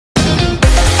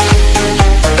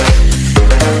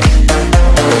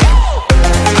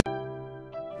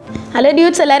Hello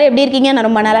dudes, எல்லாரும் எப்படி இருக்கீங்க? நான்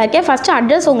ரொம்ப நல்லா இருக்கேன். ஃபஸ்ட்டு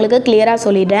அட்ரஸ் உங்களுக்கு கிளியராக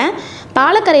சொல்லிடுறேன்.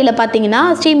 பாலக்கரையில் பார்த்தீங்கன்னா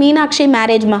ஸ்ரீ மீனாட்சி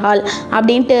மேரேஜ் மஹால்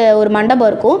அப்படின்ட்டு ஒரு மண்டபம்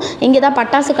இருக்கும். இங்கே தான்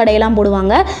பட்டாசு கடையெல்லாம்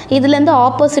போடுவாங்க. இதுலேருந்து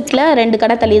ஆப்போசிட்டில் 2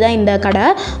 கடை தள்ளி தான் இந்த கடை.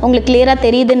 உங்களுக்கு கிளியராக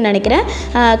தெரியுதுன்னு நினைக்கிறேன்.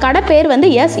 கடை பேர் வந்து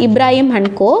S Ibrahim and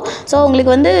go. So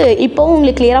உங்களுக்கு வந்து இப்போவும்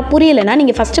உங்களுக்கு கிளியராக புரியலைன்னா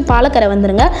நீங்கள் ஃபஸ்ட்டு பாலக்கரை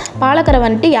வந்துடுங்க. பாலக்கரை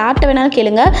வந்துட்டு யார்கிட்ட வேணாலும்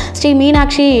கேளுங்க, ஸ்ரீ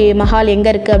மீனாட்சி மஹால்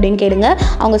எங்கே இருக்குது அப்படின்னு கேளுங்க.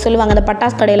 அவங்க சொல்லுவாங்க. அந்த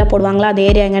பட்டாசு கடையெல்லாம் போடுவாங்களா அது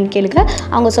ஏரியா எங்கன்னு கேளுங்க.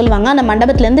 அவங்க சொல்லுவாங்க. அந்த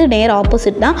மண்டபத்துலேருந்து நேர்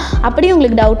ஆப்போசிட் தான். அப்படியே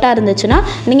உங்களுக்கு டவுட்டாக இருந்துச்சுன்னா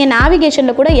நீங்கள்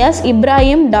நேவிகேஷனில் கூட எஸ்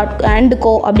இப்ராஹிம் அண்ட்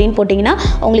கோ அப்படின்னு போட்டிங்கன்னா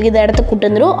உங்களுக்கு இந்த இடத்துக்கு கூட்டு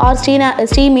வந்துடும். R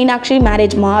Sri Meenakshi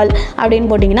marriage mall அப்படின்னு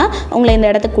போட்டிங்கன்னா உங்களை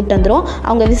இந்த இடத்துக்கு கூட்டு வந்துடும்.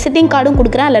 அவங்க விசிட்டிங் கார்டும்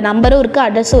கொடுக்குறேன், அதில் நம்பரும் இருக்குது,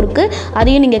 அட்ரஸும் இருக்குது.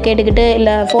 அதையும் நீங்கள் கேட்டுக்கிட்டு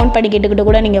இல்லை ஃபோன் பண்ணி கேட்டுக்கிட்டு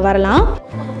கூட நீங்கள் வரலாம்.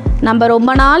 நம்ம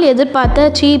ரொம்ப நாள் எதிர்பார்த்த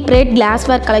சீப் ரேட்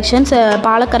கிளாஸ்வேர் கலெக்ஷன்ஸ்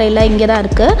பாலக்கரையில் இங்கே தான்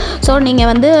இருக்குது. ஸோ நீங்கள்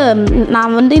வந்து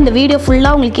நான் வந்து இந்த வீடியோ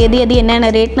ஃபுல்லாக உங்களுக்கு எது என்னென்ன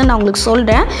ரேட்னு நான் உங்களுக்கு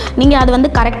சொல்கிறேன். நீங்கள் அது வந்து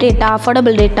கரெக்ட் ரேட்டா,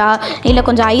 அஃபோர்டபுள் ரேட்டா, இல்லை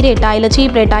கொஞ்சம் ஹை ரேட்டா, இல்லை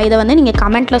சீப் ரேட்டா, இதை வந்து நீங்கள்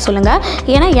கமெண்ட்டில் சொல்லுங்கள்.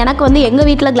 ஏன்னா எனக்கு வந்து எங்கள்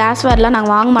வீட்டில் கிளாஸ்வேர்லாம்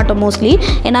நாங்கள் வாங்க மாட்டோம் மோஸ்ட்லி.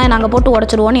 ஏன்னா நாங்கள் போட்டு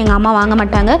உடச்சிடுவோன்னு எங்கள் அம்மா வாங்க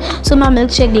மாட்டாங்க. சும்மா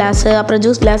மில்க் ஷேக் கிளாஸு, அப்புறம்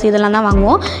ஜூஸ் கிளாஸ் இதெல்லாம் தான்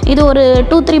வாங்குவோம். இது ஒரு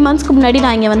 2-3 மந்த்ஸ்க்கு முன்னாடி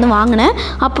நான் இங்கே வந்து வாங்கினேன்.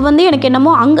 அப்போ வந்து எனக்கு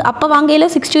என்னமோ அப்போ வாங்கையில்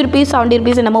 60 rupees 70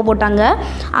 rupees என்னமோ போட்டாங்க.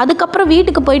 அதுக்கப்புறம்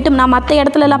வீட்டுக்கு போயிட்டு நான் மற்ற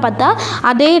இடத்துலலாம் பார்த்தா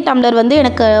அதே டம்ளர் வந்து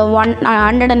எனக்கு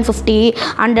 150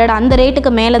 100 அந்த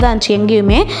ரேட்டுக்கு மேலே தான் இருந்துச்சு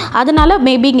எங்கேயுமே. அதனால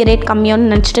மேபி இங்கே ரேட் கம்மியானு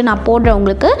நினச்சிட்டு நான் போடுறேன்.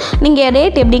 உங்களுக்கு நீங்கள்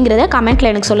ரேட் எப்படிங்கிறத கமெண்ட்டில்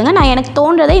எனக்கு சொல்லுங்கள். நான் எனக்கு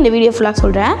தோன்றதை இந்த வீடியோ ஃபுல்லாக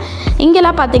சொல்கிறேன்.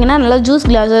 இங்கெல்லாம் பார்த்தீங்கன்னா நல்லா ஜூஸ்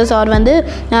கிளாஸஸ் ஆர் வந்து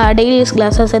டெய்லி யூஸ்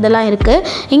கிளாஸஸ் இதெல்லாம் இருக்குது.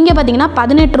 இங்கே பார்த்தீங்கன்னா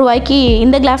 18 ரூபாய்க்கு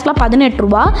இந்த கிளாஸ்லாம் 18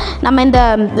 ரூபா. நம்ம இந்த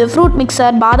ஃப்ரூட்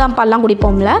மிக்சர் பாதாம் பால்லாம்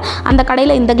குடிப்போம்ல, அந்த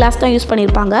கடையில் இந்த கிளாஸ் தான் யூஸ்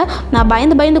பண்ணியிருப்பாங்க. நான்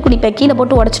பயந்து குடிப்பேன். கீழே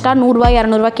போட்டு உடச்சிட்டா 100 ரூபா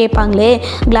 200 ரூபா கேட்பாங்களே,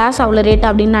 கிளாஸ் அவ்வளோ ரேட்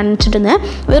அப்படின்னு நினச்சிட்டு இருந்தேன்.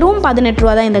 வெறும் 18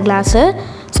 ரூபா தான் இந்த கிளாஸு.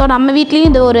 ஸோ நம்ம வீட்லேயும்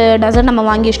இந்த ஒரு டசன் நம்ம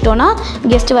வாங்கி வச்சிட்டோன்னா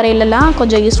கெஸ்ட் வரையிலலாம்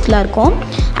கொஞ்சம் யூஸ்ஃபுல்லாக இருக்கும்.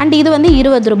 அண்ட் இது வந்து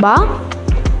 20 ரூபா.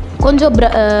 கொஞ்சம்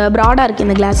ப்ராடாக இருக்குது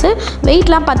இந்த கிளாஸு.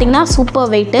 வெயிட்லாம் பார்த்திங்கன்னா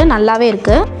சூப்பர் வெயிட்டு, நல்லாவே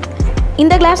இருக்குது.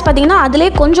 இந்த கிளாஸ் பார்த்திங்கன்னா அதிலே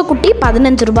கொஞ்சம் குட்டி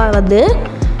 15 ரூபா வருது.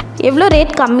 எவ்வளோ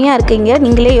ரேட் கம்மியாக இருக்குங்க,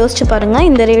 நீங்களே யோசிச்சு பாருங்கள்.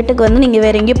 இந்த ரேட்டுக்கு வந்து நீங்கள்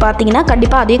வேறு எங்கேயும் பார்த்தீங்கன்னா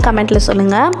கண்டிப்பாக அதே கமெண்ட்டில்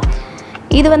சொல்லுங்கள்.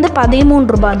 இது வந்து 13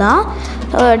 ரூபா தான்.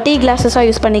 டீ கிளாஸஸாக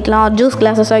யூஸ் பண்ணிக்கலாம், ஜூஸ்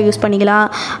கிளாஸஸாக யூஸ் பண்ணிக்கலாம்.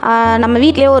 நம்ம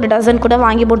வீட்டிலே ஒரு டசன் கூட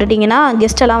வாங்கி போட்டுட்டிங்கன்னா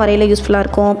கெஸ்ட்டெல்லாம் வரையில் யூஸ்ஃபுல்லாக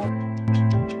இருக்கும்.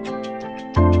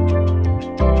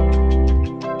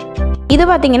 இது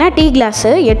பார்த்திங்கன்னா டீ கிளாஸு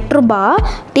 8 ரூபா.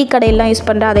 டீ கடையெல்லாம் யூஸ்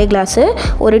பண்ணுற அதே கிளாஸு.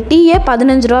 ஒரு டீயே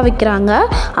 15 ரூபா விற்கிறாங்க.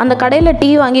 அந்த கடையில் டீ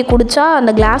வாங்கி குடித்தா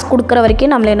அந்த கிளாஸ் கொடுக்குற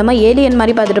வரைக்கும் நம்மளை என்னமோ ஏலியன்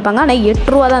மாதிரி பார்த்துட்டுருப்பாங்க. ஆனால்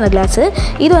 8 ரூபா தான் அந்த கிளாஸு.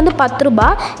 இது வந்து 10 ரூபா.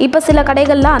 இப்போ சில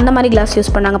கடைகள்லாம் அந்த மாதிரி கிளாஸ்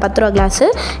யூஸ் பண்ணாங்க, 10 ரூபா கிளாஸு.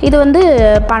 இது வந்து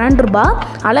 12 ரூபா.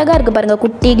 அழகாக இருக்குது பாருங்கள்,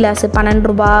 குட்டி கிளாஸு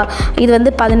 12 ரூபா. இது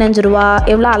வந்து 15 ரூபா.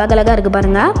 எவ்வளோ அழகழகாக இருக்குது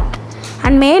பாருங்கள்.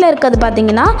 அண்ட் மேலே இருக்கிறது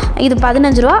பார்த்திங்கன்னா இது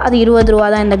 15 ரூபா, அது 20 ரூபா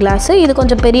தான் இந்த கிளாஸு. இது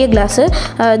கொஞ்சம் பெரிய கிளாஸு,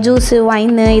 ஜூஸு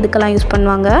ஒயின்னு இதுக்கெல்லாம் யூஸ்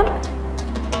பண்ணுவாங்க.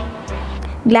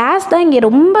 கிளாஸ் தான் இங்கே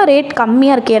ரொம்ப ரேட்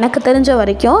கம்மியாக இருக்குது எனக்கு தெரிஞ்ச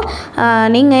வரைக்கும்.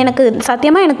 நீங்கள் எனக்கு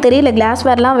சத்தியமாக எனக்கு தெரியல, கிளாஸ்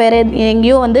வேர்லாம் வேறு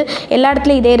எங்கேயோ வந்து எல்லா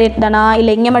இடத்துலையும் இதே ரேட் தானா,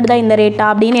 இல்லை இங்கே மட்டும் தான் இந்த ரேட்டா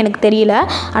அப்படின்னு எனக்கு தெரியல.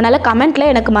 அதனால் கமெண்ட்டில்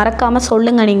எனக்கு மறக்காமல்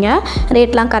சொல்லுங்கள். நீங்கள்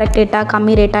ரேட்லாம் கரெக்ட் ரேட்டா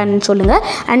கம்மி ரேட்டான்னு சொல்லுங்கள்.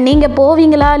 அண்ட் நீங்கள்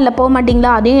போவீங்களா இல்லை போக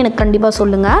மாட்டிங்களா அதையும் எனக்கு கண்டிப்பாக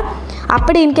சொல்லுங்கள்.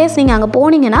 அப்படி இன்கேஸ் நீங்கள் அங்கே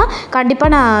போனீங்கன்னா கண்டிப்பாக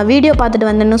நான் வீடியோ பார்த்துட்டு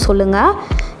வந்தேன்னு சொல்லுங்கள்.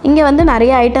 இங்கே வந்து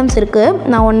நிறைய ஐட்டம்ஸ் இருக்குது.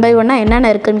 நான் 1 by 1 என்னென்ன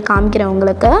இருக்குதுன்னு காமிக்கிறேன்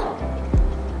உங்களுக்கு.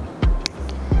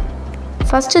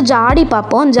 ஃபஸ்ட்டு ஜாடி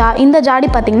பார்ப்போம். இந்த ஜாடி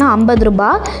பார்த்திங்கன்னா 50 ரூபா.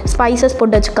 ஸ்பைசஸ்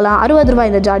போட்டு வச்சுக்கலாம். 60 ரூபா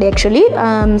இந்த ஜாடி. ஆக்சுவலி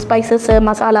ஸ்பைசஸ்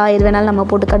மசாலா எது வேணாலும் நம்ம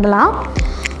போட்டுக்கலாம்.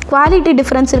 குவாலிட்டி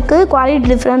டிஃப்ரென்ஸ் இருக்குது. குவாலிட்டி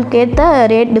டிஃப்ரென்ஸ்க்கு ஏற்ற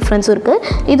ரேட் டிஃப்ரென்ஸும் இருக்குது.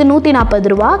 இது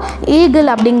 140 ரூபா. ஈகிள்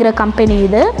அப்படிங்கிற கம்பெனி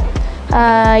இது.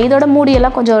 இதோட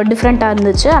மூடியெல்லாம் கொஞ்சம் டிஃப்ரெண்ட்டாக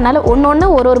இருந்துச்சு. அதனால் ஒன்று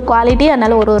ஒரு குவாலிட்டி,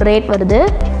 அதனால் ஒரு ரேட் வருது.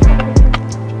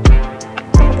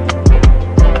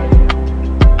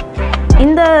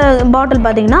 இந்த பாட்டில்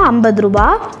பார்த்திங்கன்னா 50 ரூபா.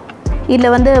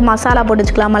 இதில் வந்து மசாலா போட்டு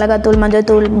வச்சுக்கலாம். மிளகாத்தூள், மஞ்சள்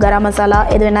தூள், கரம் மசாலா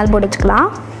எது வேணாலும் போட்டு வச்சுக்கலாம்.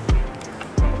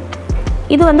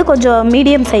 இது வந்து கொஞ்சம்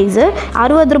மீடியம் சைஸு.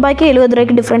 60 ரூபாய்க்கு 70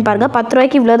 ரூபாய்க்கு டிஃப்ரெண்ட் பாருங்கள். 10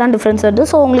 ரூபாய்க்கு இவ்வளோ தான் டிஃப்ரென்ஸ் வருது.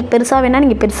 ஸோ உங்களுக்கு பெருசாக வேணால்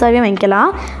நீங்கள் பெருசாகவே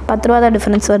வாங்கிக்கலாம். 10 ரூபா தான்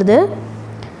டிஃப்ரென்ஸ் வருது.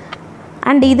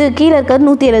 அண்ட் இது கீழே இருக்கிறது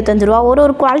 175 ரூபா.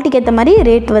 ஒரு குவாலிட்டிக்கு ஏற்ற மாதிரி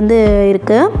ரேட் வந்து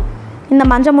இருக்குது. இந்த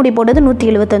மஞ்சள் மூடி போட்டது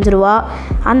 175 ரூபா.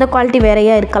 அந்த குவாலிட்டி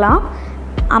வேறையாக இருக்கலாம்.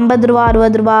 50 ரூபா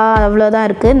 60 ரூபா அவ்வளோதான்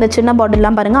இருக்குது. இந்த சின்ன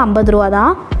பாட்டில்லாம் பாருங்கள் 50 ரூபா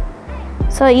தான்.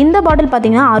 ஸோ இந்த பாட்டில்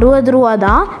பார்த்திங்கன்னா 60 ரூபா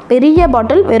தான். பெரிய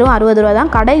பாட்டில் வெறும் 60 ரூபா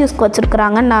தான். கடை யூஸ்க்கு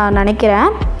வச்சுருக்குறாங்கன்னு நான் நினைக்கிறேன்.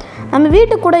 நம்ம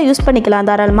வீட்டுக்கு கூட யூஸ் பண்ணிக்கலாம்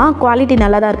தாராளமாக, குவாலிட்டி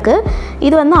நல்லா தான் இருக்குது.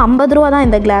 இது வந்து 50 ரூபா தான்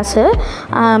இந்த கிளாஸு.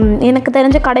 எனக்கு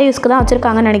தெரிஞ்ச கடை யூஸ்க்கு தான்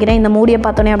வச்சுருக்காங்கன்னு நினைக்கிறேன். இந்த மூடியை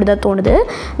பார்த்தோன்னே அப்படி தான் தோணுது.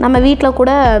 நம்ம வீட்டில்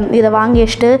கூட இதை வாங்கி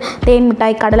வச்சுட்டு தேன்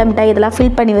மிட்டாய், கடலை மிட்டாய் இதெல்லாம்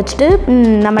ஃபில் பண்ணி வச்சுட்டு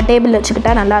நம்ம டேபிள்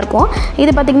வச்சுக்கிட்டா நல்லாயிருக்கும்.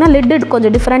 இது பார்த்திங்கன்னா லிட்டு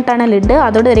கொஞ்சம் டிஃப்ரெண்ட்டான லிட்டு,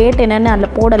 அதோட ரேட் என்னென்னு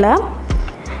அதில் போடலை.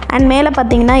 அண்ட் மேலே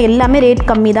பார்த்தீங்கன்னா எல்லாமே ரேட்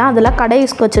கம்மி தான். அதெல்லாம் கடை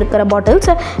யூஸ்க்கு வச்சுருக்கிற பாட்டில்ஸ்,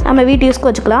 நம்ம வீட்டு யூஸ்க்கு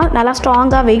வச்சுக்கலாம். நல்லா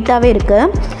ஸ்ட்ராங்காக வெயிட்டாகவே இருக்குது.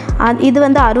 இது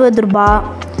வந்து 60 ரூபா.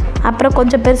 அப்புறம்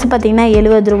கொஞ்சம் பெருசு பார்த்திங்கன்னா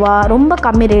 70 ரூபா. ரொம்ப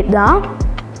கம்மி ரேட் தான்.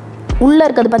 உள்ளே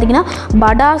இருக்கிறது பார்த்திங்கன்னா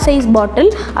படா சைஸ் பாட்டில்,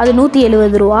 அது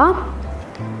 170 ரூபா.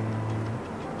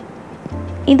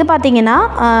 இது பார்த்திங்கன்னா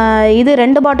இது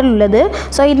 2 பாட்டில் உள்ளது.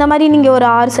 ஸோ இந்த மாதிரி நீங்கள் ஒரு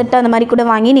 6 செட்டு அந்த மாதிரி கூட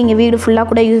வாங்கி நீங்கள் வீடு ஃபுல்லாக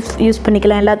கூட யூஸ்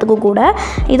பண்ணிக்கலாம் எல்லாத்துக்கும் கூட.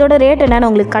 இதோட ரேட் என்னென்னு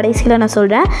உங்களுக்கு கடைசியில் நான்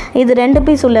சொல்கிறேன். இது 2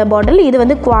 பீஸ் உள்ள பாட்டில். இது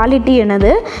வந்து குவாலிட்டி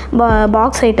என்னது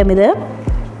பாக்ஸ் ஐட்டம்.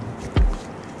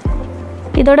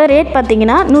 இதோட ரேட்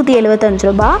பார்த்திங்கன்னா 175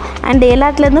 ரூபா. அண்ட்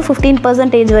எல்லாத்துலேருந்து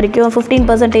 15% வரைக்கும்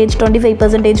 15%,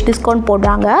 25% டிஸ்கவுண்ட்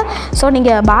போடுறாங்க. ஸோ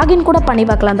நீங்கள் பார்கின் கூட பண்ணி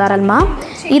பார்க்கலாம் தாராளமாக.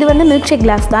 இது வந்து மில்க் ஷேக்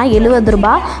கிளாஸ் தான், 70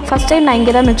 ரூபா. ஃபஸ்ட் டைம் நான்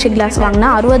இங்கே தான் மில்க் ஷேக் கிளாஸ்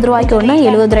வாங்கினேன். 60 ரூபாய்க்கு ஒன்று,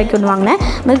 70 ரூபாய்க்கு ஒன்று வாங்கினேன்.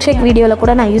 மில்க் ஷேக் வீடியோவில்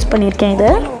கூட நான் யூஸ் பண்ணியிருக்கேன்.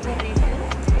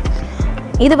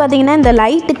 இது பார்த்திங்கன்னா இந்த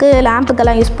லைட்டுக்கு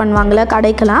லேம்புக்கெல்லாம் யூஸ் பண்ணுவாங்கள்ல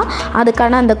கடைக்கெல்லாம்,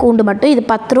 அதுக்கான அந்த கூண்டு மட்டும். இது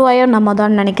 10 ரூபாயோ நம்ம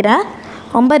தான் நினைக்கிறேன்.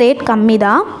 ரொம்ப ரேட் கம்மி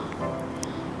தான்.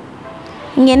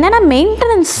 இங்கே என்னென்னா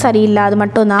மெயின்டெனன்ஸ் சரியில்லை, அது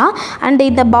மட்டும்தான். அண்டு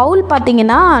இந்த பவுல்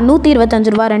பார்த்திங்கன்னா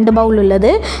 125 ரூபா 2 பவுல்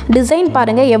உள்ளது. டிசைன்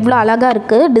பாருங்கள் எவ்வளோ அழகாக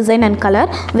இருக்குது, டிசைன் அண்ட்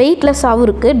கலர். வெயிட்லெஸ்ஸாகவும்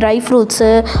இருக்குது. ட்ரை ஃப்ரூட்ஸு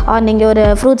நீங்கள் ஒரு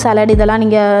ஃப்ரூட் சாலட் இதெல்லாம்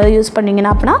நீங்கள் யூஸ்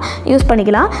பண்ணிங்கன்னா அப்படின்னா யூஸ்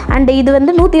பண்ணிக்கலாம். அண்டு இது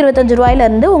வந்து 125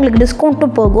 ரூபாயிலேருந்து உங்களுக்கு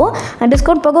டிஸ்கவுண்ட்டும் போகும்.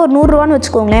 டிஸ்கவுண்ட் போக ஒரு 100 ரூபான்னு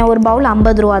வச்சுக்கோங்களேன். ஒரு பவுல்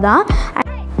 50 ரூபா தான்.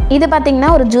 இது பார்த்திங்கன்னா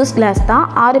ஒரு ஜூஸ் கிளாஸ் தான்.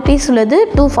 6 பீஸ் உள்ளது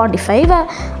 245.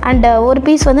 அண்ட் ஒரு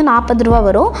பீஸ் வந்து 40 ரூபா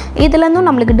வரும். இதுலேருந்தும்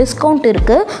நம்மளுக்கு டிஸ்கவுண்ட்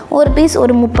இருக்குது. ஒரு பீஸ்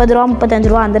ஒரு 30 ரூபா 35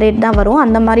 ரூபா அந்த ரேட் தான் வரும்.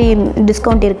 அந்த மாதிரி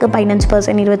டிஸ்கவுண்ட் இருக்குது.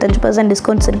 15%, 25%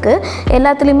 டிஸ்கவுண்ட்ஸ் இருக்குது.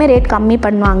 எல்லாத்துலேயுமே ரேட் கம்மி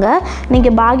பண்ணுவாங்க.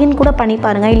 நீங்கள் பார்கின் கூட பண்ணி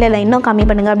பாருங்கள். இல்லை இன்னும் கம்மி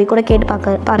பண்ணுங்கள் அப்படி கூட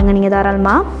கேட்டு பாருங்கள் நீங்கள்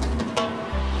தாராளமாக.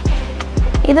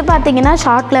 இது பார்த்திங்கன்னா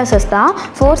ஷார்ட் கிளாஸஸ் தான்,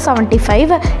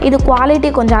 475. இது குவாலிட்டி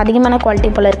கொஞ்சம் அதிகமான குவாலிட்டி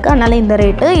போல் இருக்குது, அதனால் இந்த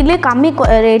ரேட்டு. இதுலேயே கம்மி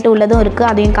ரேட்டு உள்ளதும் இருக்குது,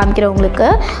 அதையும் காமிக்கிறவங்களுக்கு.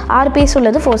 6 பீஸ்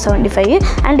உள்ளது 475.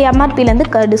 அண்ட் எம்ஆர்பிலேருந்து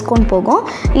டிஸ்கவுண்ட் போகும்.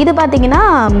 இது பார்த்திங்கன்னா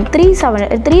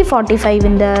 345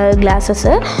 இந்த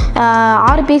கிளாஸஸ்ஸு.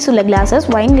 6 பீஸ் உள்ள கிளாஸஸ்,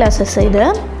 ஒயின் கிளாஸஸ். இது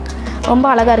ரொம்ப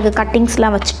அழகாக இருக்குது,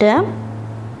 கட்டிங்ஸ்லாம் வச்சுட்டு.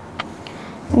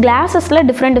 கிளாஸஸில்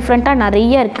டிஃப்ரெண்ட்டாக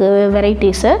நிறைய இருக்குது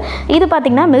வெரைட்டிஸு. இது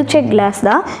பார்த்திங்கன்னா மில்க் ஷேக் கிளாஸ்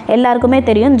தான், எல்லாருக்குமே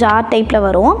தெரியும், ஜார் டைப்பில்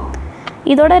வரும்.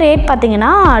 இதோட ரேட் பார்த்திங்கன்னா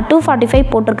 245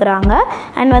 போட்டிருக்கிறாங்க.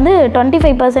 அண்ட் வந்து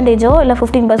 25% இல்லை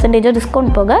 15%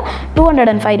 டிஸ்கவுண்ட் போக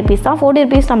 205 ருபீஸ் தான். 40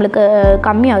 ருபீஸ் நம்மளுக்கு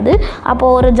கம்மியாகுது.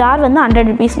 அப்போது ஒரு ஜார் வந்து 100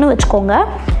 ருபீஸ்னு வச்சுக்கோங்க.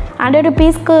 100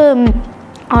 ருபீஸ்க்கு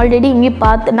ஆல்ரெடி இங்கே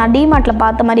நான் டிமார்ட்டில்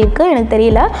பார்த்த மாதிரி இருக்குது, எனக்கு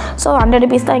தெரியல. ஸோ 100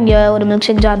 ருபீஸ் தான் இங்கே ஒரு மில்க்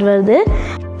ஷேக் ஜார் வருது.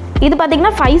 இது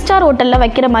பார்த்திங்கன்னா 5 ஸ்டார் ஹோட்டலில்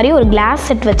வைக்கிற மாதிரி ஒரு கிளாஸ்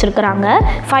செட் வச்சுருக்குறாங்க.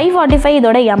 545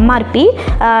 இதோட எம்ஆர்பி.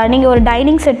 நீங்கள் ஒரு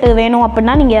டைனிங் செட்டு வேணும்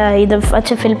அப்படின்னா நீங்கள் இதை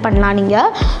வச்சு ஃபில் பண்ணலாம்.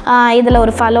 நீங்கள் இதில்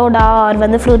ஒரு ஃபலோடா ஆர்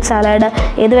வந்து ஃப்ரூட் சாலட்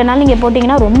எது வேணாலும் நீங்கள்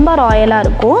போட்டிங்கன்னா ரொம்ப ராயலாக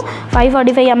இருக்கும்.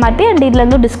 545 எம்ஆர்பி. அண்ட்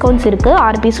இதுலேருந்து டிஸ்கவுண்ட்ஸ் இருக்குது.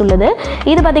 6 பீஸ் உள்ளது.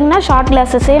 இது பார்த்திங்கன்னா ஷார்ட்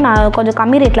கிளாஸஸே நான் கொஞ்சம்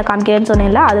கம்மி ரேட்டில் காமிக்கிறேன்னு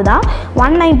சொன்னேன்ல, அதுதான்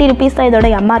 190 ருபீஸ் தான் இதோட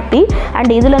எம்ஆர்பி.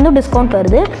 அண்ட் இதுலேருந்து டிஸ்கவுண்ட்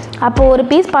வருது. அப்போது ஒரு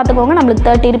பீஸ் பார்த்துக்கோங்க, நம்மளுக்கு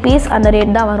 30 ருபீஸ் அந்த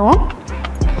ரேட் தான் வரும்.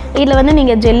 இதில் வந்து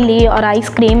நீங்கள் ஜெல்லி ஒரு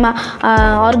ஐஸ்கிரீம்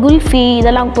ஒரு குல்ஃபி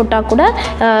இதெல்லாம் போட்டால் கூட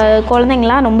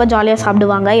குழந்தைங்களாம் ரொம்ப ஜாலியாக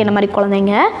சாப்பிடுவாங்க, என்ன மாதிரி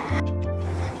குழந்தைங்க.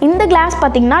 இந்த கிளாஸ்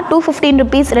பார்த்திங்கன்னா 215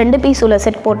 ருபீஸ் 2 பீஸ் உள்ள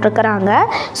செட் போட்டிருக்கிறாங்க.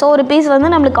 ஸோ ஒரு பீஸ் வந்து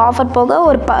நம்மளுக்கு ஆஃபர் போக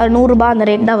ஒரு 100 ரூபா அந்த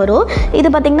ரேட் தான் வரும். இது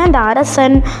பார்த்திங்கன்னா இந்த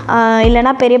அரசன்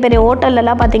இல்லைனா பெரிய பெரிய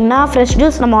ஹோட்டல்லலாம் பார்த்திங்கன்னா ஃப்ரெஷ்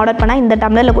ஜூஸ் நம்ம ஆர்டர் பண்ணால் இந்த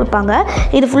டம்ளரில் கொடுப்பாங்க.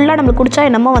 இது ஃபுல்லாக நம்மளுக்கு குடித்தா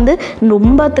என்னமோ வந்து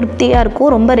ரொம்ப திருப்தியாக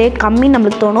இருக்கும், ரொம்ப ரேட் கம்மின்னு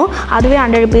நம்மளுக்கு தோணும். அதுவே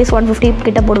 100 ருபீஸ் 150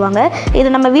 கிட்ட போடுவாங்க. இது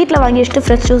நம்ம வீட்டில் வாங்கி வச்சுட்டு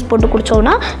ஃப்ரெஷ் ஜூஸ் போட்டு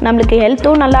குடித்தோன்னா நம்மளுக்கு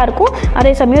ஹெல்த்தும் நல்லாயிருக்கும்,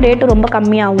 அதே சமயம் ரேட்டும் ரொம்ப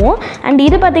கம்மியாகும். அண்ட்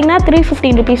இது பார்த்திங்கன்னா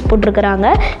 315 ருபீஸ்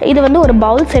போட்டிருக்கிறாங்க. இது வந்து ஒரு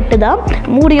பவுல் செட்டு தான்,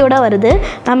 மூடியோட வருது.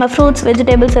 நம்ம ஃப்ரூட்ஸ்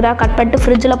வெஜிடபிள்ஸ் எதாவது கட் பண்ணிட்டு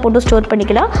ஃப்ரிட்ஜில் போட்டு ஸ்டோர்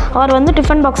பண்ணிக்கலாம். அவர் வந்து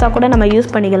டிஃபன் பாக்ஸாக கூட நம்ம யூஸ்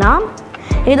பண்ணிக்கலாம்.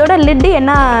 இதோட லிட்டு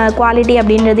என்ன குவாலிட்டி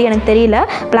அப்படின்றது எனக்கு தெரியல,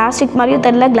 பிளாஸ்டிக் மாதிரியும்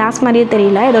தெரியல, கிளாஸ் மாதிரியும்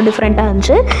தெரியல, ஏதோ டிஃப்ரெண்ட்டாக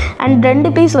இருந்துச்சு. அண்ட்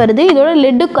 2 பீஸ் வருது. இதோட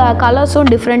லிட்டு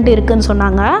கலர்ஸும் டிஃப்ரெண்ட் இருக்குதுன்னு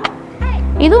சொன்னாங்க.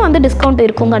 இதுவும் வந்து டிஸ்கவுண்ட்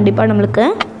இருக்கும் கண்டிப்பாக நம்மளுக்கு.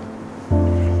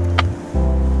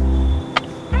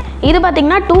 இது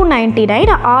பார்த்திங்கன்னா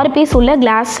 299 6 பீஸ் உள்ள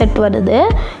கிளாஸ் செட் வருது.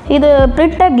 இது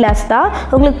பிரிண்டட் கிளாஸ் தான்.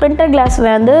 உங்களுக்கு பிரிண்டட் கிளாஸ்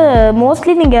வந்து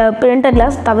மோஸ்ட்லி நீங்கள் பிரிண்டட்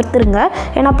கிளாஸ் தவிர்த்துருங்க.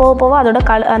 ஏன்னா போக போக அதோட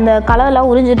அந்த கலர்லாம்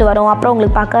உறிஞ்சிட்டு வரும், அப்புறம்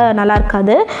உங்களுக்கு பார்க்க நல்லா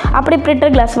இருக்காது. அப்படி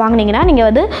பிரிண்டட் கிளாஸ் வாங்கினீங்கன்னா நீங்கள்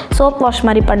வந்து சோப் வாஷ்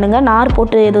மாதிரி பண்ணுங்கள், நார்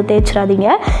போட்டு எதுவும் தேய்ச்சிடாதீங்க.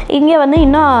 இங்கே வந்து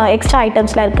இன்னும் எக்ஸ்ட்ரா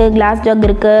ஐட்டம்ஸ்லாம் இருக்குது. கிளாஸ் ஜக்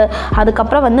இருக்குது.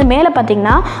 அதுக்கப்புறம் வந்து மேலே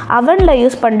பார்த்திங்கன்னா அவனில்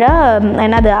யூஸ் பண்ணுற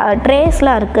என்னது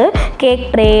ட்ரேஸ்லாம் இருக்குது. கேக்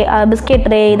ட்ரே, பிஸ்கெட்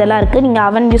ட்ரே இதெல்லாம் இருக்குது. நீங்கள்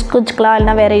அவன் யூஸ் வச்சுக்கலாம்,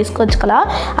 இல்லைனா வேறு யூஸ் வச்சுக்கலாம்.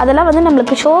 அதெல்லாம் வந்து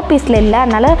நம்மளுக்கு ஷோ பீஸில் இல்லை,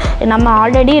 அதனால் நம்ம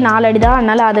ஆல்ரெடி 4 அடி தான்,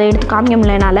 அதனால் அதை எடுத்து காமிக்க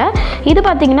முடியலனால. இது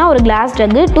பார்த்திங்கன்னா ஒரு கிளாஸ்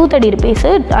ஜக்கு 230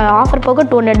 ருபீஸு, ஆஃபர் போக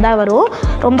 200 தான் வரும்.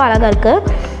 ரொம்ப அழகாக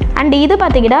இருக்குது. அண்ட் இது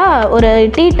பார்த்திங்கன்னா ஒரு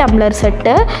டீ டம்ளர்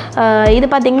செட்டு. இது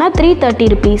பார்த்திங்கன்னா 330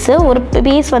 ருபீஸு. ஒரு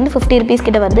பீஸ் வந்து 50 ருபீஸ்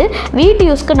கிட்ட வருது. வீட்டு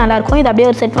யூஸ்க்கு நல்லாயிருக்கும். இது அப்படியே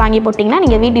ஒரு செட் வாங்கி போட்டிங்கன்னா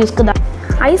நீங்கள் வீட்டு யூஸ்க்கு தான்.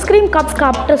 ஐஸ்கிரீம் கப்ஸ்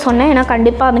சாப்பிட்டு சொன்னேன், ஏன்னா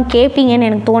கண்டிப்பாக வந்து கேட்பீங்கன்னு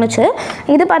எனக்கு தோணுச்சு.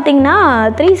 இது பார்த்திங்கன்னா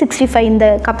 365 இந்த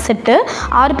கப் செட்டு,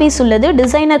 6 பீஸ் உள்ளது.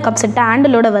 டிசைனர் கப் செட்டு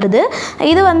ஹேண்டிலோட வருது.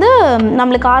 இது வந்து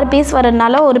நம்மளுக்கு 6 பீஸ்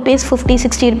வரதுனால ஒரு பீஸ்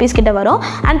 50-60 ருபீஸ் கிட்ட வரும்.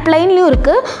 அண்ட் ப்ளைன்லேயும்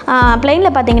இருக்குது.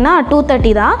 ப்ளைனில் பார்த்திங்கன்னா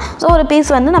 230 தான். ஸோ ஒரு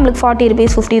பீஸ் வந்து நம்மளுக்கு 40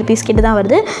 ருபீஸ் 50 ருபீஸ் கிட்ட தான்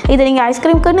வருது. இது நீங்கள்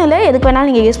ஐஸ்கிரீம்க்குன்னு இல்லை, எதுக்கு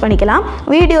வேணாலும் நீங்கள் யூஸ் பண்ணிக்கலாம்.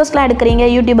 வீடியோஸ்லாம் எடுக்கிறீங்க,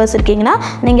 யூடியூபர்ஸ் இருக்கீங்கன்னா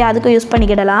நீங்கள் அதுக்கு யூஸ்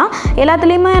பண்ணிக்கிடலாம்.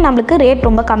 எல்லாத்துலேயுமே நம்மளுக்கு ரேட்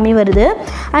ரொம்ப கம்மி வருது.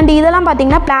 அண்ட் இதெல்லாம் பார்த்திங்கன்னா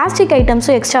பிளாஸ்டிக்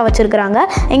ஐட்டம்ஸும் எக்ஸ்ட்ரா வச்சுருக்கிறாங்க.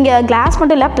 இங்கே கிளாஸ்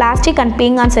மட்டும் இல்லை, பிளாஸ்டிக் அண்ட்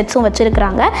பீங்கான் செட்ஸும்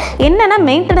வச்சுருக்கிறாங்க. என்னென்னா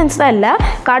மெயின்டெனன்ஸ் தான் இல்லை,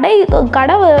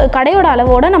 கடையோட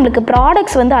அளவோட நம்மளுக்கு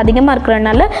ப்ராடக்ட்ஸ் வந்து அதிகமாக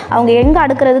இருக்கிறதுனால அவங்க எங்கே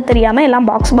அடுக்கிறது தெரியாமல் எல்லாம்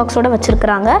பாக்ஸோடு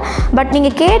வச்சுருக்கிறாங்க. பட்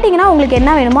நீங்கள் கேட்டிங்கன்னா உங்களுக்கு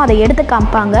என்ன வேணுமோ அதை எடுத்து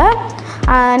காமிப்பாங்க.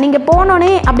 நீங்கள் போனோடனே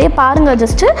அப்படியே பாருங்கள்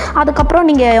ஜஸ்ட்டு. அதுக்கப்புறம்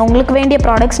நீங்கள் உங்களுக்கு வேண்டிய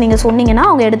ப்ராடக்ட்ஸ் நீங்கள் சொன்னீங்கன்னா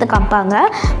அவங்க எடுத்து காமிப்பாங்க.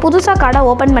 புதுசாக கடை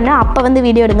ஓப்பன் பண்ண அப்போ வந்து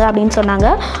வீடியோ எடுங்க அப்படின்னு சொன்னாங்க.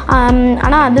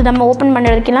 ஆனால் அது நம்ம ஓப்பன் பண்ண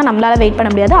வரைக்கும்லாம் நம்மளால் வெயிட் பண்ண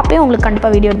முடியாது. அப்போயும் உங்களுக்கு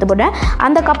கண்டிப்பாக வீடியோ எடுத்து போட்டேன்.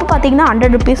 அந்த கப்பு பார்த்திங்கன்னா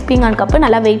 100 ருபீஸ் பீங்கான் கப்பு,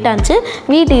 நல்லா வெயிட்டாக இருந்துச்சு.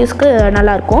 வீட்டு யூஸ்க்கு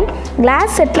நல்லாயிருக்கும்.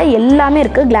 கிளாஸ் செட்டில் எல்லாமே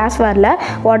இருக்குது. கிளாஸ் வேரில்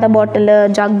வாட்டர் பாட்டிலு,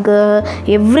 ஜக்கு,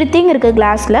 எவ்ரிதிங் இருக்குது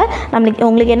கிளாஸில்.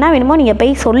 உங்களுக்கு என்ன வேணுமோ நீங்கள்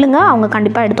போய் சொல்லுங்கள், அவங்க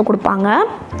கண்டிப்பாக எடுத்து கொடுப்பாங்க.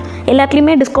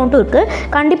 எல்லாத்துலேயுமே டிஸ்கவுண்ட்டும் இருக்குது.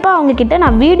 கண்டிப்பாக அவங்கக்கிட்ட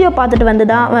நான் வீடியோ பார்த்துட்டு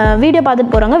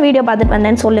போகிறவங்க வீடியோ பார்த்துட்டு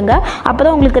வந்தேன்னு சொல்லுங்கள். அப்போ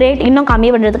தான் உங்களுக்கு ரேட் இன்னும் கம்மி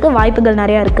பண்ணுறதுக்கு வாய்ப்புகள்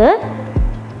நிறையா இருக்குது.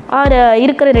 ஆர்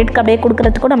இருக்கிற ரேட்டுக்கு அப்படியே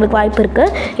கொடுக்குறதுக்கும் நம்மளுக்கு வாய்ப்பு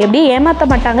இருக்குது. எப்படி ஏமாற்ற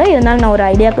மாட்டாங்க, இருந்தாலும் நான் ஒரு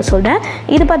ஐடியாவுக்கு சொல்கிறேன்.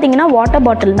 இது பார்த்திங்கன்னா வாட்டர்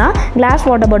பாட்டில் தான். கிளாஸ்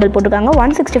வாட்டர் பாட்டில் போட்டிருக்காங்க.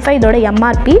 165 இதோட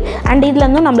எம்ஆர்பி. அண்ட்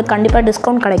இதுலேருந்தும் நம்மளுக்கு கண்டிப்பாக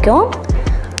டிஸ்கவுண்ட் கிடைக்கும்.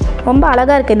 ரொம்ப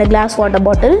அழகாக இருக்குது இந்த கிளாஸ் வாட்டர்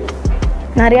பாட்டில்.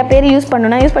 நிறையா பேர் யூஸ்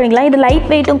பண்ணிக்கலாம். இது லைட்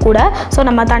வெயிட்டும் கூட. ஸோ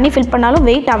நம்ம தண்ணி ஃபில் பண்ணாலும்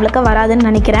வெயிட் அவ்வளோக்கா வராதுன்னு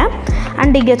நினைக்கிறேன்.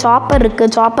 அண்ட் இங்கே சாப்பர்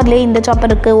இருக்குது. சாப்பர்லேயே இந்த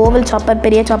சாப்பர் இருக்குது, ஓவல் சாப்பர்,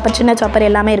 பெரிய சாப்பர், சின்ன சாப்பர்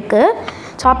எல்லாமே இருக்குது.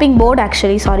 Shopping board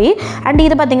actually, sorry. And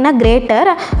இது பார்த்திங்கன்னா கிரேட்டர்,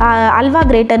 அல்வா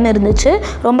கிரேட்டர்னு இருந்துச்சு.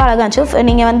 ரொம்ப அழகாக இருந்துச்சு.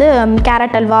 நீங்கள் வந்து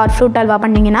கேரட் அல்வா, ஃப்ரூட் அல்வா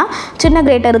பண்ணிங்கன்னா சின்ன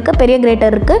கிரேட்டர் இருக்குது, பெரிய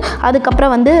கிரேட்டர் இருக்குது.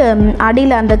 அதுக்கப்புறம் வந்து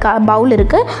அடியில் அந்த பவுல்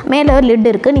இருக்குது, மேலே லிட்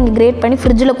இருக்குது. நீங்கள் கிரேட் பண்ணி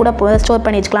ஃப்ரிட்ஜில் கூட ஸ்டோர்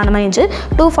பண்ணி வச்சுக்கலாம். அந்த மாதிரி இருந்துச்சு.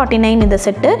 249 இந்த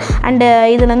செட்டு. அண்டு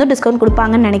இதில் வந்து டிஸ்கவுண்ட்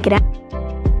கொடுப்பாங்கன்னு நினைக்கிறேன்.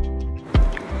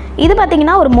 இது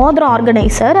பார்த்திங்கன்னா ஒரு மோதிரம்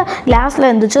ஆர்கனைசர் கிளாஸில்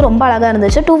இருந்துச்சு. ரொம்ப அழகாக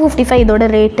இருந்துச்சு. 255 இதோட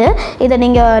ரேட்டு. இதை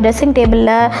நீங்கள் ட்ரெஸ்ஸிங்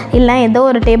டேபிளில் இல்லை ஏதோ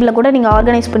ஒரு டேபிளில் கூட நீங்கள்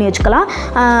ஆர்கனைஸ் பண்ணி வச்சுக்கலாம்.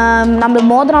 நம்மளுக்கு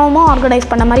மோதிரமும் ஆர்கனைஸ்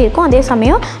பண்ண மாதிரி இருக்கும், அதே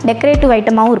சமயம் டெக்கரேட்டிவ்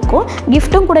ஐட்டமாகவும் இருக்கும்.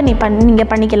 கிஃப்ட்டும் கூட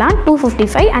நீங்கள் பண்ணிக்கலாம்.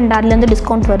 255 அண்ட் அதுலேருந்து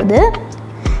டிஸ்கவுண்ட் வருது.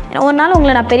 ஒரு நாள்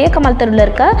உங்களை நான் பெரிய கமல் தெருவில்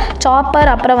இருக்க சாப்பர்,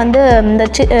 அப்புறம் வந்து இந்த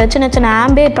சின்ன சின்ன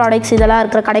ஆம்பே ப்ராடக்ட்ஸ் இதெல்லாம்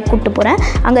இருக்கிற கடைக்கு கூப்பிட்டு போகிறேன்.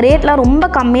 அங்கே ரேட்லாம் ரொம்ப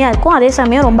கம்மியாக இருக்கும், அதே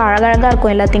சமயம் ரொம்ப அழகழகாக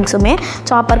இருக்கும். எல்லா திங்ஸுமே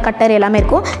சாப்பர், கட்டர் எல்லாமே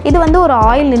இருக்கும். இது வந்து ஒரு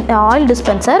ஆயில்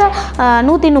டிஸ்பென்சர்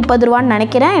 130 ரூபான்னு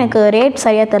நினைக்கிறேன். எனக்கு ரேட்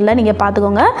சரியாக தெரில, நீங்கள்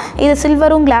பார்த்துக்கோங்க. இது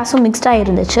சில்வரும் கிளாஸும் மிக்ஸ்டாக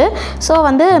இருந்துச்சு. ஸோ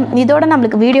வந்து இதோட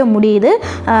நம்மளுக்கு வீடியோ முடியுது.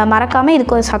 மறக்காமல்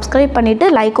இதுக்கு ஒரு சப்ஸ்கிரைப் பண்ணிவிட்டு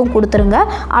லைக்கும் கொடுத்துருங்க.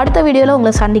 அடுத்த வீடியோவில்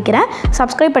உங்களை சந்திக்கிறேன்.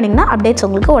 சப்ஸ்கிரைப் பண்ணிங்கன்னா அப்டேட்ஸ்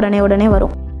உங்களுக்கு உடனே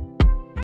வரும்.